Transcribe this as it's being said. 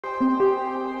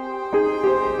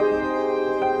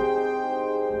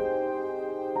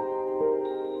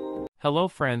Hello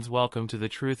friends, welcome to the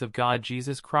Truth of God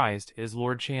Jesus Christ is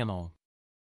Lord channel.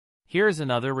 Here is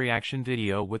another reaction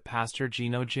video with Pastor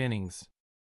Gino Jennings.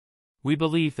 We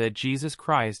believe that Jesus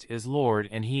Christ is Lord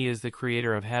and He is the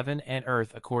creator of heaven and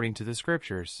earth according to the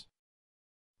scriptures.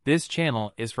 This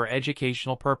channel is for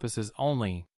educational purposes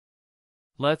only.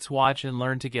 Let's watch and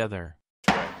learn together.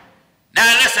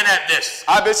 Now listen at this.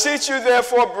 I beseech you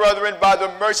therefore, brethren, by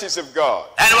the mercies of God,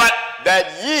 And what?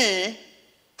 that ye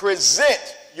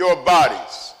present your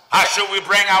bodies. How should we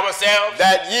bring ourselves?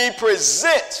 That ye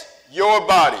present your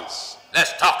bodies.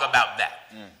 Let's talk about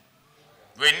that.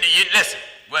 Listen,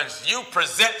 when you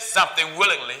present something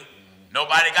willingly,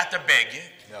 nobody got to beg you.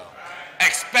 No.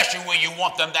 Especially when you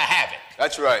want them to have it.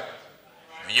 That's right.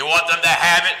 When you want them to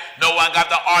have it, no one got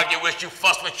to argue with you,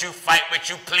 fuss with you, fight with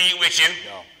you, plead with you.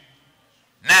 No.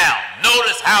 Now,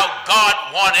 notice how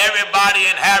God wants everybody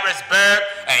in Harrisburg,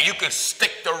 and you can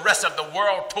stick the rest of the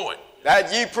world to it.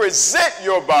 That ye present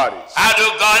your bodies. How do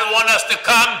God want us to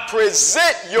come?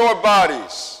 Present your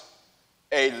bodies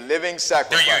a living Do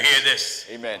sacrifice. you hear this?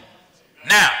 Amen.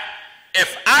 Now,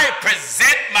 if I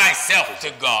present myself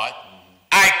to God,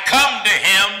 I come to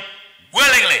Him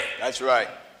willingly, That's right.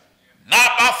 not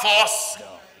by force.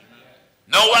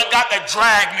 No one got to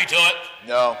drag me to it.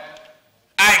 No.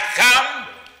 I come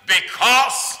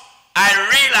because I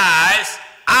realize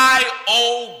I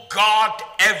owe God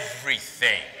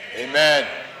everything. Amen.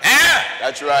 Yeah?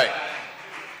 That's right.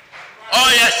 Oh,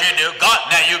 yes, you do. God,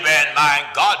 now you bear in mind,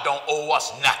 God don't owe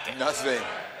us nothing. Nothing.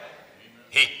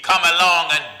 He come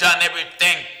along and done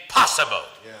everything possible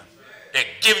Yeah. to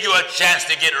give you a chance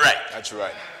to get right. That's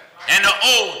right. In the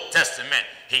Old Testament,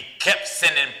 He kept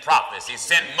sending prophets. He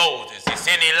sent Moses. He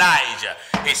sent Elijah.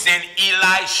 He sent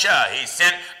Elisha. He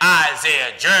sent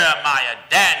Isaiah, Jeremiah,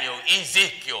 Daniel,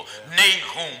 Ezekiel,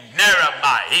 Nahum,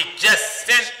 Nehemiah. He just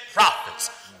sent prophets,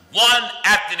 one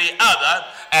after the other,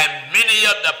 and many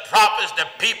of the prophets the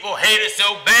people hated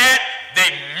so bad,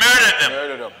 they murdered them.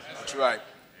 Murdered them. That's right.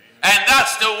 And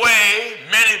that's the way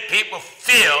many people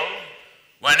feel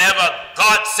whenever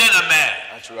God sent a man.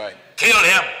 That's right. Kill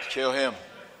him. Kill him.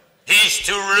 He's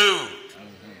too rude.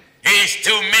 He's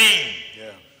too mean.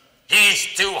 Yeah. He's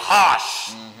too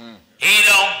harsh. He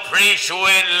don't preach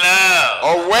with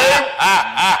love. Away.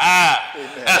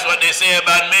 That's what they say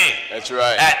about me. That's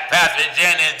right. That Pastor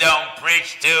Jennings don't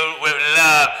preach with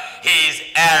love. He's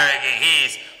arrogant.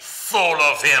 He's full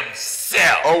of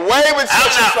himself. Away with I'm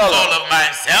such a not fellow. full of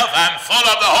myself. I'm full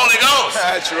of the Holy Ghost.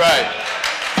 That's right.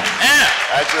 Yeah.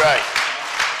 That's right.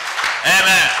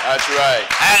 Amen. That's right.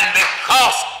 And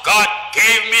because God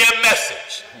gave me a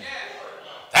message,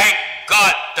 thank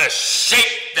God to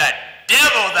shake the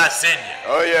devil that's in you.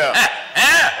 Oh yeah.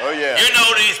 Yeah. Oh, yeah. You know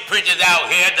these preachers out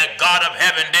here, the God of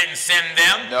heaven didn't send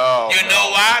them. No, You no. know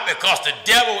why? Because the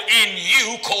devil in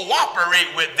you cooperate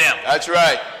with them. That's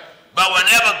right. But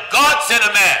whenever God sent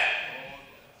a man,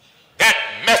 that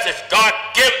message God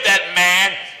give that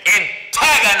man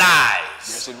antagonize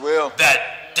Yes, it will. the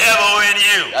devil in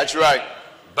you. That's right.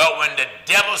 But when the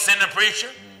devil send a preacher,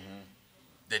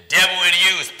 the devil in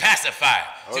you is pacified.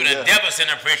 Oh, So yeah. the devil send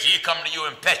a preacher, he come to you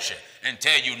and pet you and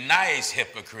tell you, nice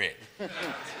hypocrite.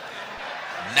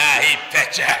 Nah, he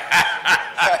pet you.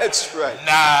 That's right.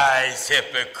 Nice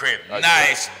hypocrite. That's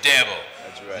nice devil.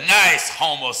 That's right. Nice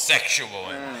homosexual.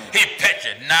 He pet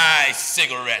you. Nice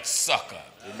cigarette sucker.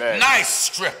 Amen. Nice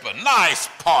stripper. Nice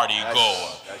party goer.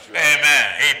 That's right. Amen.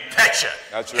 He pet you.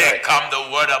 That's Here right. come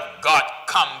the word of God.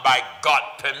 Come by God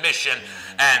permission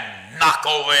and knock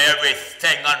over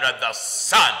everything under the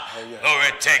sun. Oh, yeah.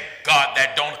 Glory to God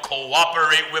that don't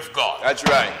cooperate with God. That's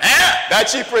right. Yeah.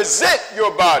 That ye present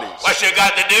your bodies. What you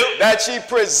got to do? That ye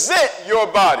present your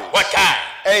bodies. What kind?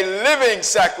 A living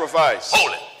sacrifice.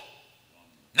 Hold it.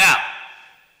 Now,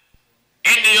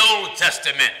 in the Old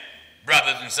Testament,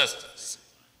 brothers and sisters,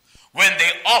 when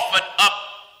they offered up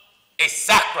a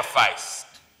sacrifice,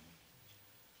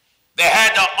 they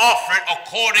had to offer it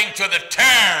according to the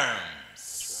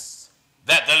terms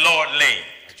that the Lord laid.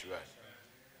 That's right.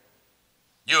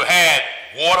 You had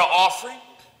water offering,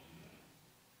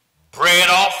 bread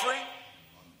offering,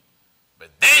 but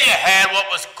then you had what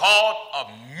was called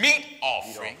a meat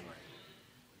offering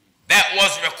that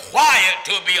was required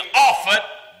to be offered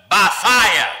by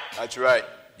fire. That's right.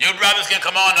 You brothers can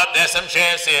come on up. There's some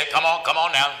chairs here. Come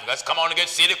on now. Let's come on and get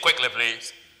seated quickly,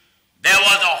 please. There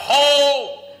was a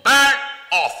whole burnt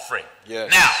offering.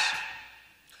 Yes. Now,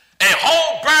 a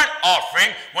whole burnt offering,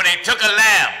 when they took a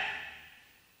lamb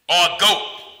or a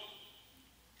goat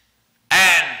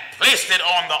and placed it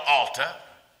on the altar,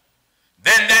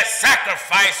 then that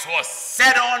sacrifice was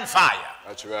set on fire.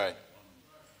 That's right.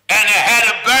 And it had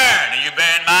to burn. And you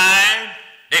bear in mind,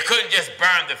 They couldn't just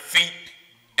burn the feet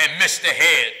and miss the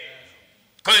head.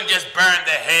 Couldn't just burn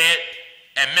the head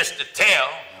and miss the tail.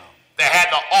 They had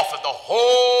to offer the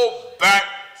whole burnt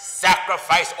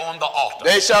sacrifice on the altar.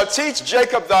 They shall teach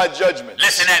Jacob thy judgments.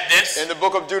 Listen at this. In the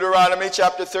book of Deuteronomy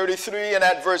chapter 33 and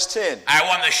at verse 10. I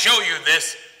want to show you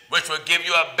this, which will give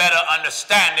you a better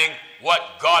understanding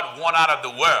what God want out of the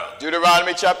world.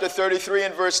 Deuteronomy chapter 33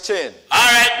 and verse 10.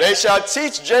 All right. They shall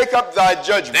teach Jacob thy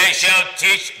judgment. They shall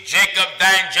teach Jacob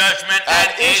thine judgment and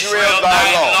Israel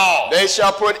thy law. They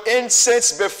shall put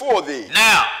incense before thee.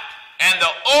 Now, in the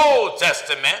Old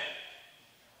Testament,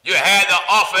 you had to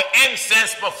offer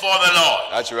incense before the Lord.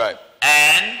 That's right.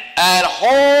 And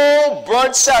whole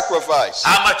burnt sacrifice.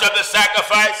 How much of the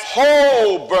sacrifice?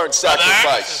 Whole burnt sacrifice.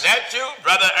 Brother Ernest, is that you?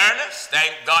 Brother Ernest,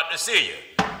 thank God to see you.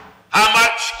 How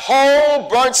much? Whole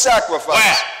burnt sacrifice.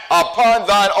 Where? Upon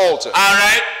thine altar. All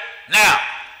right. Now,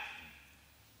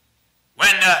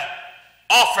 when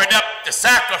offered up the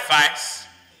sacrifice,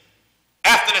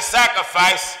 after the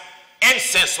sacrifice,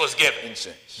 incense was given.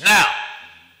 Incense. Now,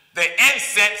 the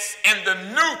incense in the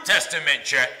New Testament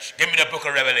church, give me the book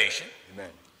of Revelation, Amen,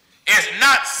 is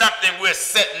not something we're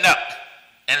setting up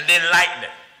and then lighting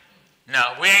it.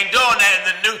 No, we ain't doing that in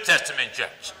the New Testament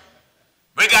church.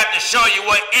 We got to show you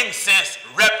what incense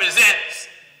represents,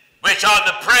 which are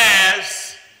the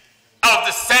prayers of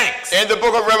the saints. In the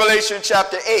book of Revelation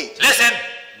chapter 8. Listen.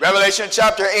 Revelation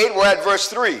chapter 8, we're at verse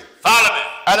 3. Follow me.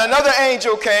 And another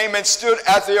angel came and stood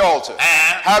at the altar,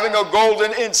 and having a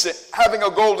golden censer. Having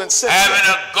a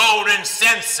golden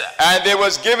censer. And there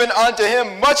was given unto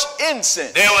him much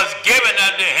incense. There was given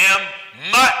unto him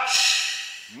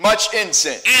much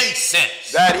incense.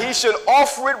 Incense. That he should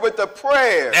offer it with the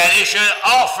prayer. That he should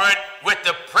offer it with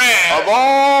the prayer. Of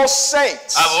all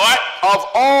saints. Of what? Of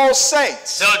all saints.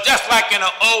 So just like in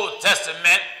the Old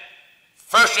Testament,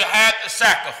 first you had the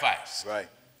sacrifice. Right.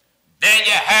 Then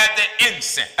you had the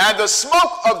incense. And the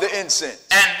smoke of the incense.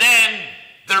 And then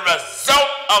the result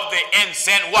of the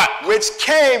incense, what? Which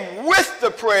came with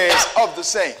the prayers of the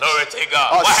saints. Glory to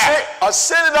God. What happened?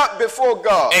 Ascended up before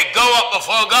God. It go up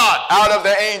before God. Out of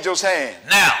the angel's hand.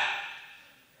 Now,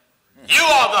 you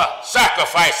are the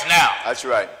sacrifice now. That's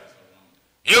right.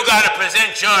 You got to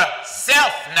present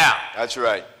yourself now. That's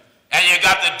right. And you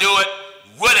got to do it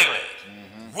willingly.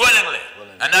 Willingly.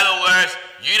 In other words,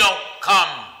 you don't come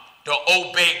to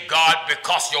obey God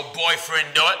because your boyfriend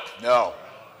do it. No.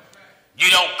 You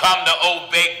don't come to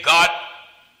obey God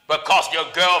because your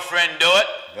girlfriend do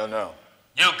it. No.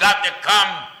 You got to come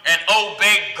and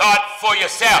obey God for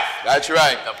yourself. That's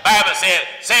right. The Bible said,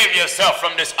 save yourself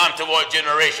from this untoward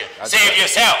generation. That's save right.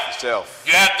 yourself.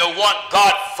 You have to want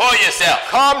God for yourself.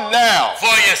 Come now.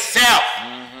 For yourself.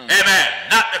 Amen.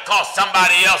 Not because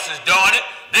somebody else is doing it.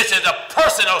 This is a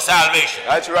personal salvation.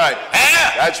 That's right.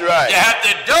 Yeah. That's right. You have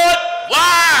to do it.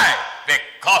 Why?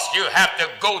 Because you have to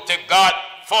go to God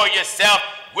for yourself,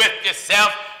 with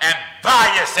yourself, and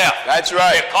by yourself. That's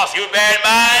right. Because you bear in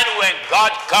mind, when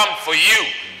God come for you,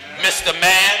 Mr.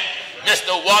 Man,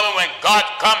 Mr. Woman, when God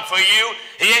come for you,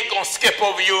 he ain't going to skip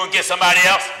over you and get somebody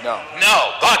else. No.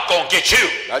 No, God going to get you.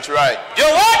 That's right. You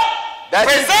what? That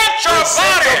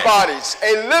present your bodies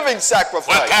a living sacrifice.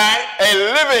 What kind?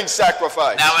 A living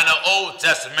sacrifice. Now in the Old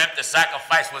Testament, the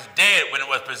sacrifice was dead when it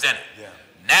was presented. Yeah.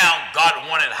 Now God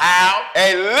wanted how?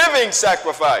 A living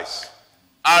sacrifice.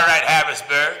 All right,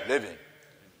 Harrisburg. Living.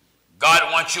 God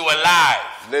wants you alive.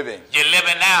 Living. You're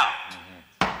living now.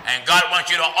 And God wants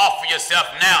you to offer yourself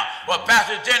now. Well,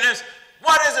 Pastor Jennings,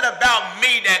 what is it about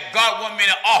me that God wants me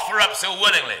to offer up so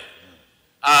willingly?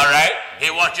 All right. He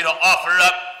wants you to offer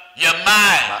up your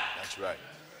mind. That's right.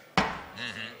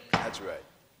 That's right.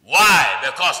 Why?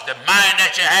 Because the mind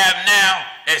that you have now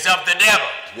is of the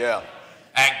devil. Yeah.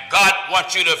 And God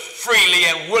wants you to freely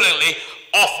and willingly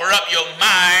offer up your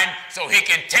mind so he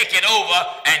can take it over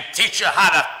and teach you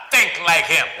how to think like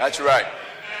him. That's right.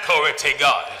 Glory to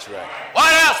God. That's right.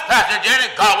 What else, Pastor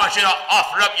Jennings? God wants you to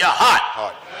offer up your heart.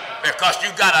 Heart. Because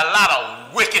you got a lot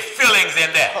of wicked feelings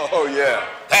in there. Oh, yeah.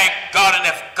 Thank God. And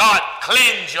if God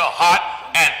cleanse your heart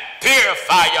and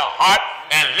purify your heart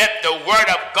and let the word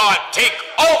of God take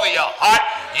over your heart,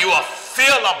 you will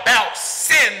feel about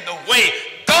sin the way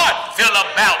God feel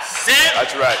about sin.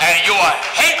 That's right. And you will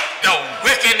hate the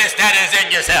wickedness that is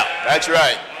in yourself. That's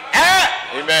right.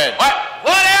 Amen.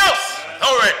 What else?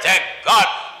 Glory to God.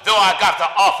 Though I got to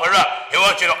offer up, he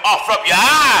wants you to offer up your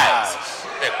eyes.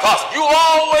 Because you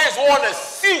always want to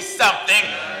see something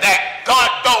that God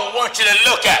don't want you to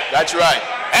look at. That's right.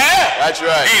 That's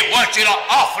right. He wants you to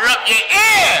offer up your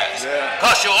ears.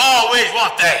 Because you always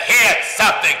want to hear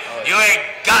something you ain't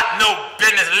got no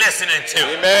business listening to.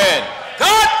 Amen.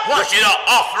 God wants you to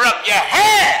offer up your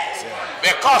hands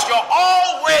because you're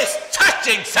always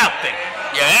touching something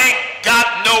you ain't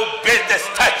got no business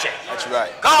touching. That's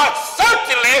right. God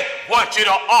certainly wants you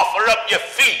to offer up your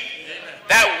feet.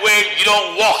 That way you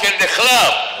don't walk in the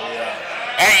club,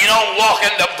 and you don't walk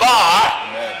in the bar,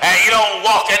 and you don't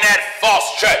walk in that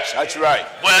false church. That's right.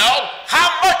 Well,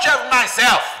 how much of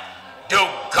myself do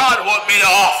God want me to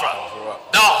offer?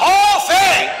 The whole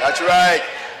thing. That's right.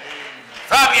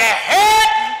 From your head,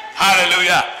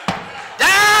 hallelujah,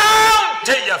 down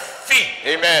to your feet.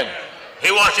 Amen.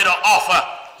 He wants you to offer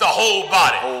the whole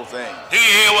body. The whole thing. Do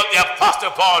you hear what the Apostle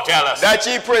Paul tells us? That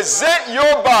ye present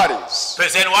your bodies.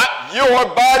 Present what? Your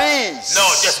bodies. No,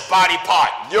 just body part.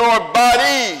 Your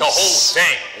bodies. The whole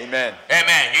thing. Amen.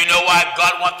 Amen. You know why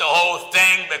God wants the whole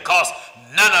thing? Because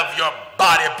none of your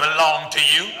body belongs to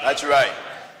you. That's right.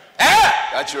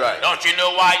 That's right. Don't you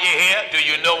know why you're here? Do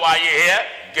you know why you're here?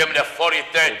 Give me the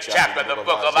 43rd chapter of the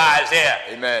book of Isaiah.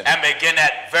 Amen. And begin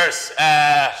at verse,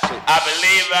 I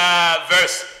believe,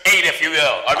 verse 8, if you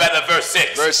will. Or rather, verse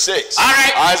 6. Verse 6. All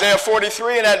right. Isaiah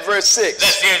 43 and at verse 6.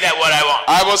 Let's see, is that what I want?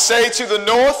 I will say to the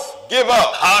north, give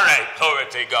up. All right. Glory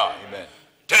to God. Amen.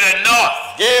 To the north.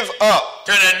 Give up.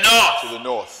 To the north. To the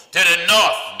north. To the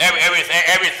north.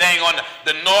 Everything on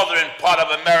the northern part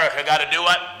of America got to do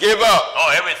what? Give up.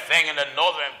 Oh, everything in the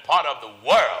northern part of the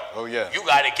world. Oh, yeah. You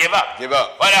got to give up. Give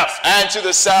up. What else? And to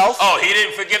the south. Oh, he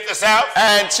didn't forget the south?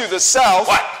 And to the south.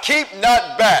 What? Keep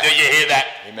not back. Do you hear that?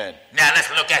 Amen. Now let's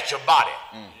look at your body.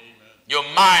 Your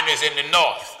mind is in the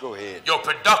north. Go ahead. Your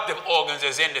productive organs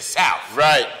is in the south.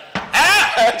 Right.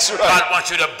 That's right. God wants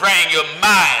you to bring your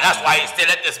mind. That's why he said,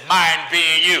 let this mind be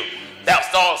in you. That's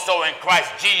also in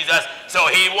Christ Jesus. So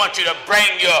he wants you to bring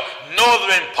your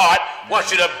northern part,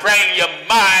 wants you to bring your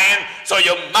mind so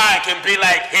your mind can be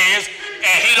like his.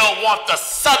 And he don't want the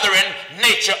southern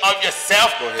nature of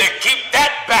yourself to keep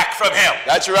that back from him.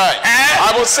 That's right.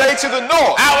 I will say to the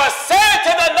north. I will say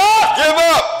to the north. Give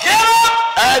up. Give up.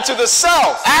 And to the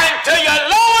south. And to your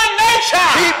lower nature.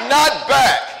 Keep not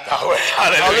back. Oh,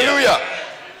 hallelujah. Hallelujah.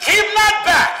 Keep not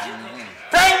back.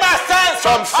 Bring my sons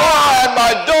From far and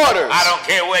my daughters. I don't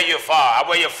care where you're far,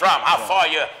 where you're from, how far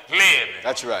you live.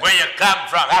 That's right. Where you come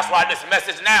from. That's why this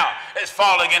message now is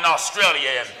falling in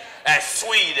Australia and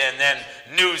Sweden and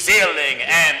New Zealand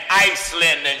and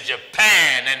Iceland and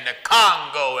Japan and the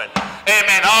Congo and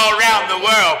amen, all around the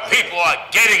world people are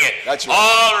getting it. That's right.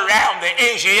 All around the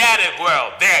Asiatic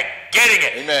world they're getting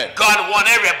it. Amen. God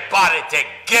wants everybody to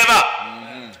give up.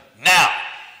 Now,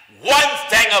 one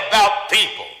thing about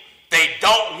people, they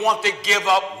don't want to give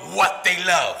up what they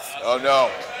love. Oh, no.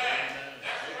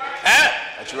 Huh?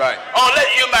 That's right. Oh,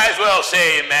 you might as well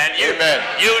say amen. Amen.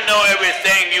 You know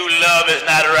everything you love is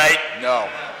not right. No.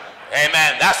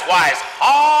 Amen. That's why it's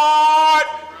hard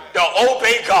to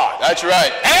obey God. That's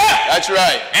right. Yeah. That's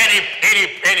right.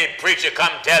 Any preacher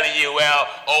come telling you, well,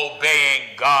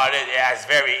 obeying God is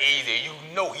very easy. You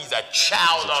know he's a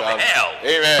child of hell.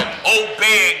 Amen.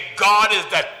 Obeying God is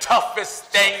the toughest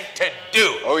thing to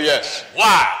do. Oh, yes.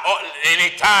 Why?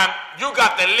 Anytime you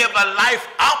got to live a life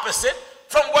opposite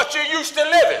from what you're used to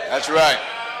living. That's right.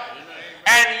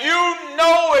 And you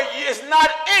know it's not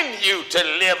in you to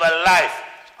live a life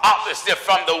opposite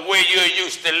from the way you're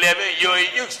used to living. You're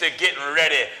used to getting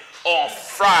ready on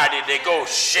Friday to go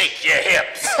shake your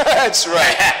hips. That's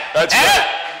right. That's right.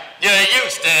 You're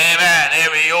used to, man,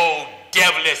 every old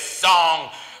devilish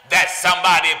song that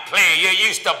somebody play. You're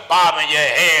used to bobbing your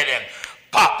head and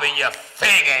popping your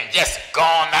finger and just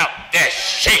going out there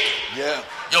shaking. Yeah.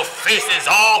 Your face is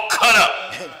all cut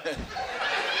up.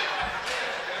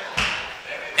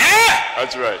 Yeah.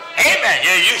 That's right. Amen.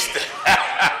 You're used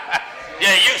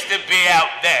to be out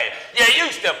there. You're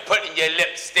used to putting your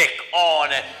lipstick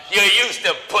on. And you're used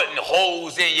to putting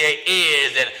holes in your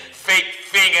ears and fake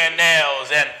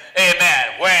fingernails and,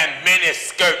 amen, wearing mini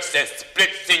skirts and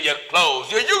splits in your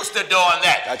clothes. You're used to doing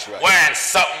that. That's right. Wearing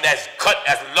something that's cut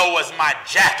as low as my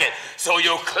jacket so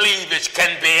your cleavage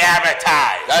can be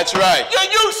advertised. That's right.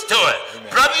 You're used to it. Amen.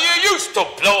 Brother, you're used to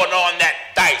blowing on that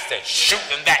dice and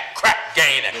shooting that crack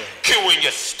game and cueing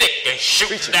your stick and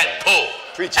shooting that pull.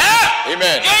 Preaching.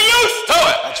 Amen. You're used to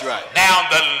it. That's right. Now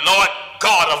the Lord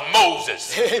God of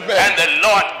Moses. Amen. And the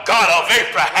Lord God of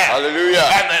Abraham. Hallelujah.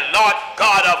 And the Lord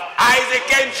God of Isaac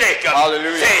and Jacob.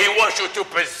 Hallelujah. Say he wants you to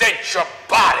present your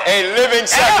body. A living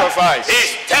sacrifice.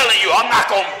 He's telling you, I'm not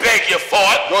going to beg you for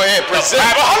it. Go ahead, present.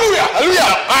 Hallelujah. Hallelujah.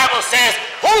 The Bible says,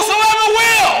 whosoever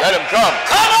will. Let him come.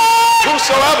 Come on.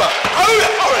 Whosoever.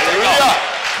 Hallelujah.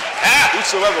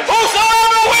 Whosoever.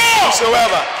 Whosoever will.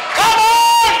 Whosoever. Come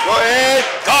on. Go ahead.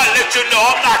 God let you know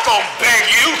I'm not going to beg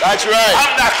you. That's right.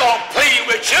 I'm not going to plead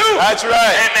with you. That's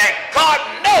right. Amen. God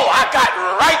know I got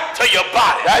right to your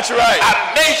body. That's right. I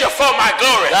made you for my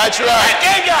glory. That's right. I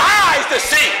gave you eyes to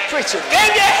see. Preach it.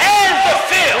 Gave you hands to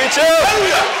feel. Preach it.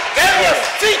 Hallelujah. Gave you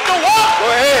feet to walk. Go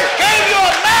ahead. Gave you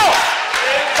a mouth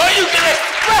so you can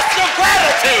express your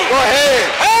gratitude. Go ahead.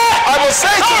 Huh? I will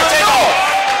say to the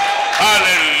North.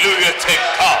 Hallelujah to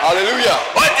God. Hallelujah.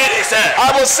 What did he say? I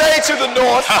will say to the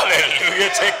North. Hallelujah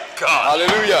to God.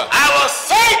 Hallelujah. I will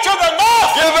say to the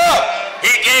North. Give up.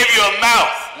 He gave you a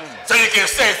mouth so you can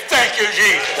say thank you,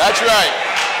 Jesus. That's right.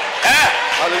 Huh?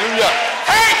 Hallelujah.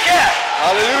 Thank you.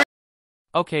 Hallelujah.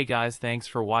 Okay guys, thanks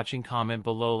for watching. Comment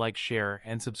below, like, share,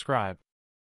 and subscribe.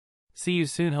 See you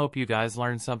soon. Hope you guys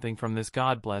learned something from this.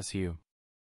 God bless you.